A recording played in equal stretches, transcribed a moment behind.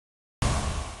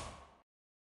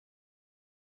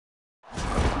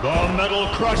The Metal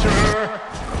Crusher,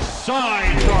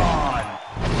 Psytron.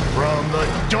 From the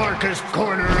darkest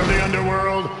corner of the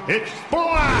underworld, it's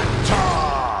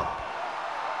Blacktop.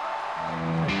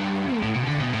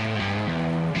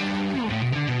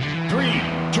 3,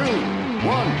 2,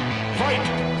 1, fight!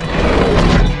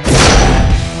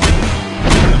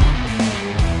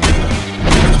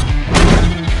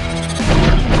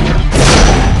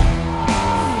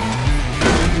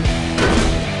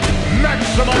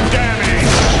 Maximum damage!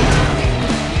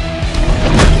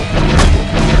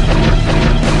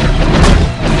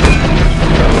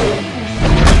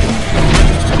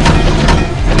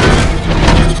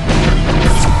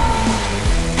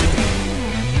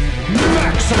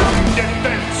 Maximum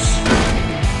defense!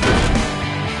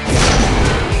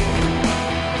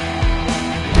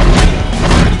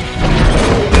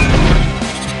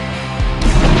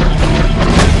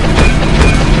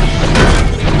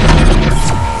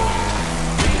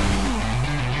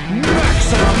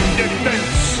 Maximum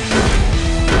defense!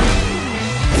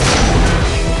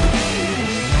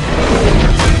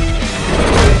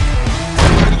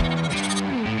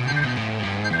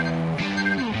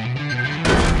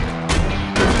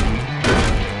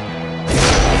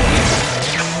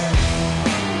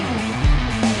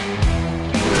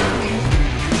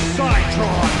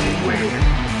 Psytron wins!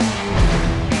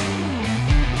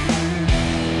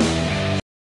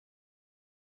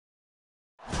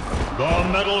 The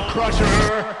Metal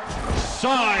Crusher,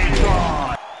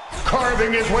 Psytron!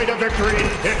 Carving his way to victory,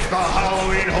 it's the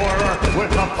Halloween horror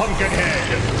with the pumpkin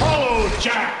head,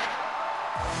 Hollowjack!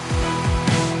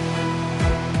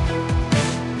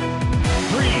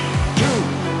 3, 2,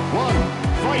 1,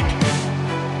 fight!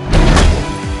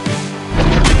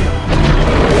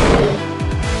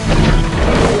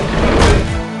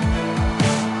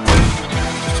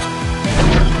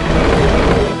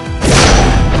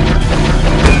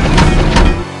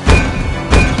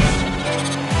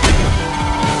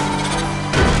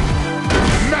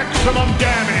 Maximum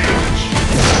damage!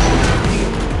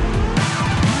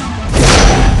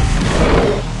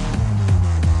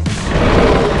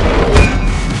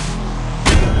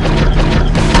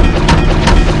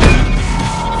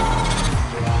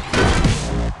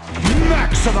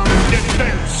 Maximum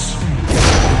defense!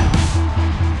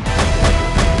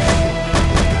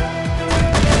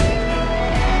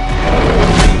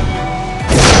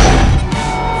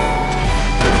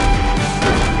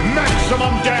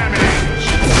 Maximum damage!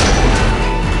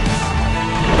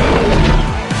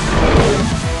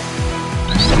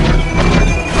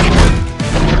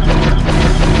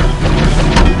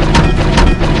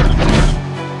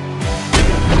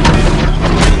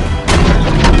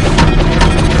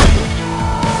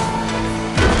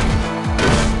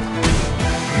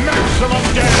 Maximum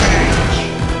damage!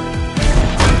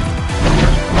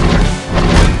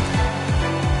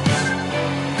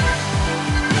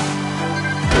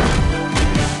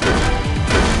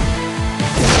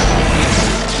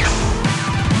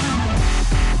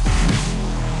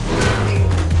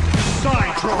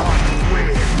 Psytron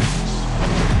wins!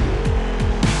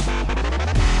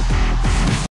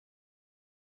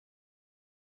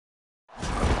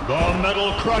 The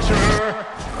Metal Crusher,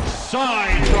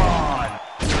 Psytron!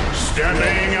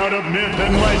 Stepping out of myth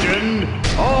and legend,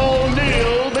 all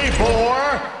kneel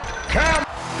before Cam.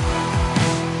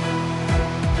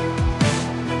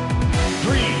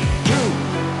 3, 2,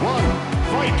 1,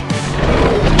 fight!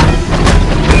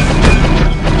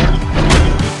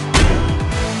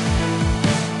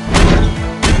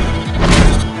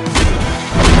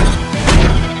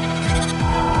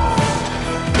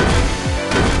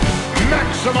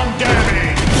 Maximum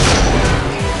damage!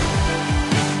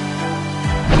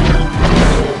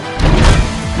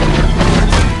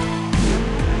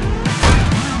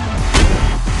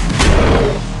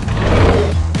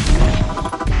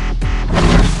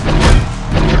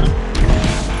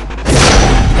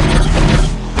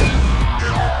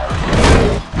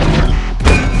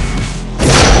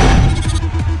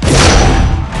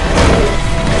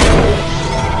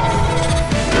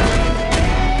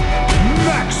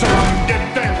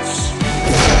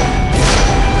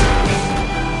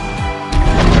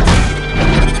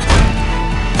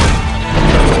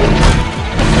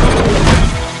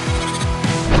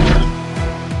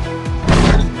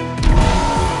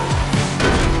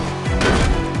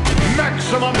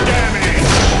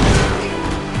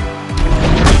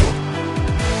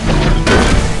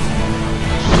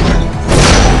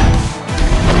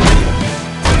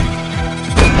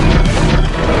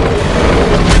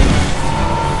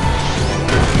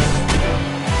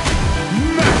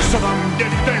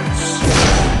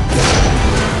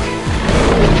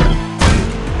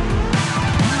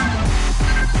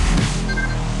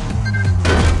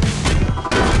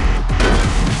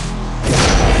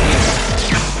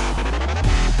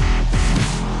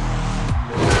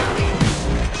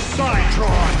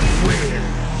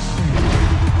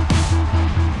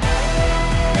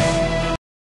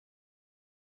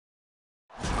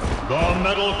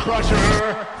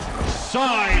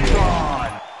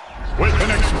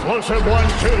 explosive one,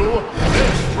 too.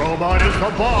 This robot is the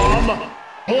bomb.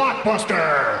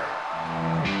 Blockbuster.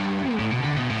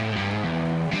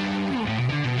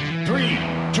 3,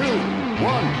 2,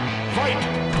 1,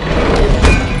 fight.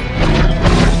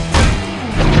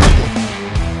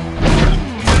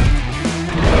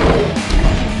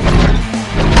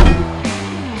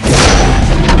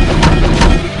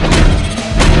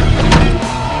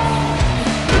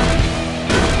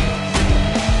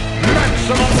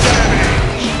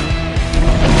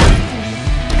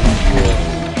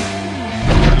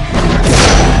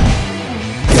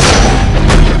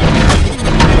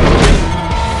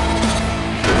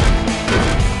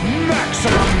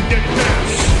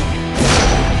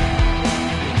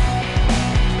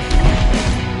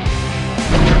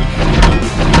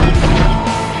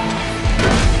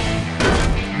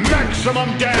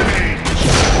 Maximum damage!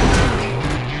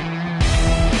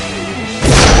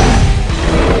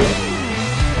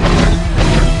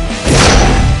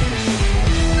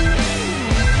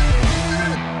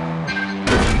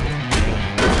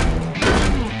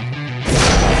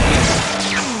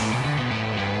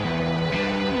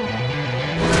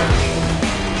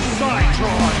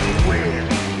 Psytron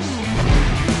wins!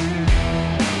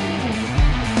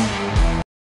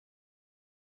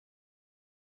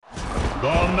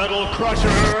 The Metal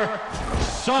Crusher,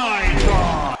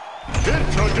 Psytron!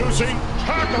 Introducing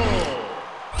Tackle!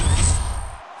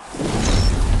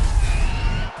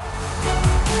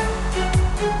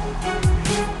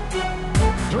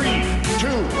 Three,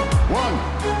 two, one,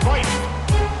 fight!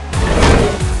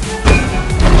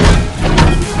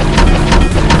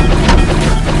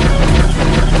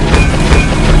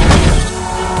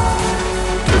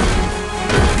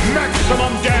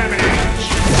 Maximum damage!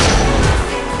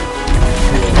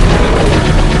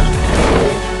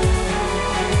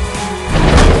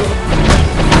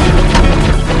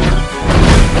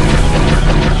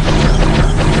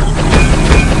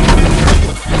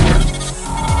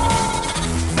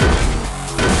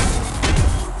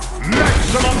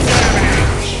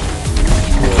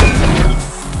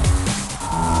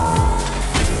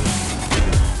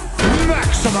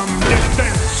 Maximum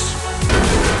defense!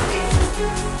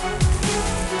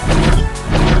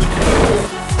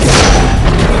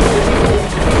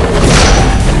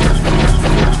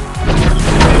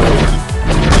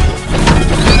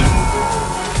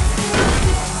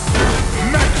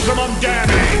 Maximum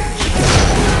damage!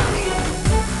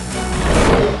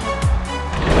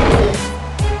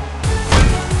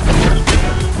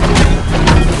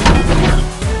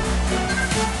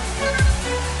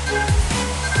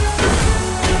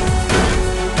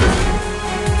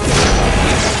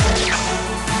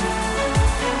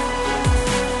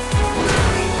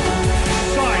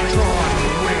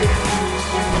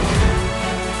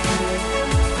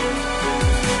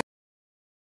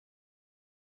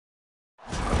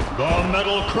 The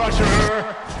Metal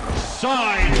Crusher,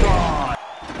 Psytron!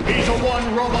 He's a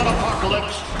one-robot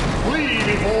apocalypse. Flee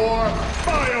before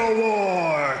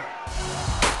Biowar!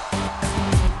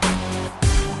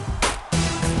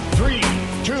 3,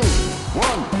 2,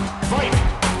 1, fight!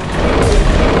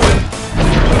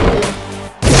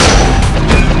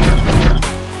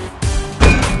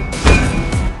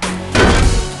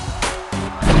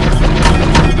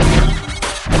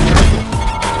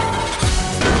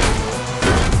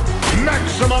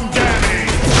 Maximum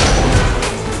damage!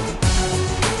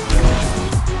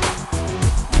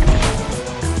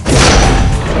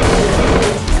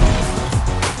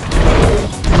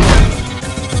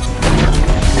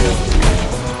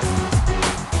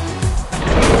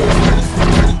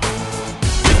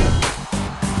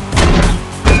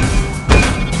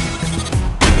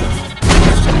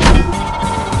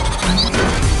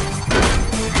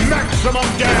 Maximum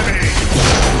damage!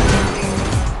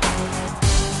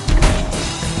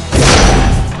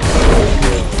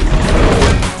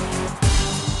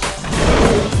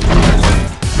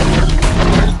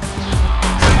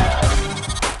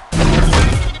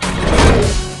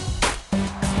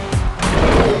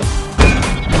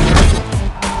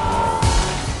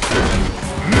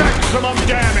 Maximum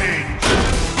damage!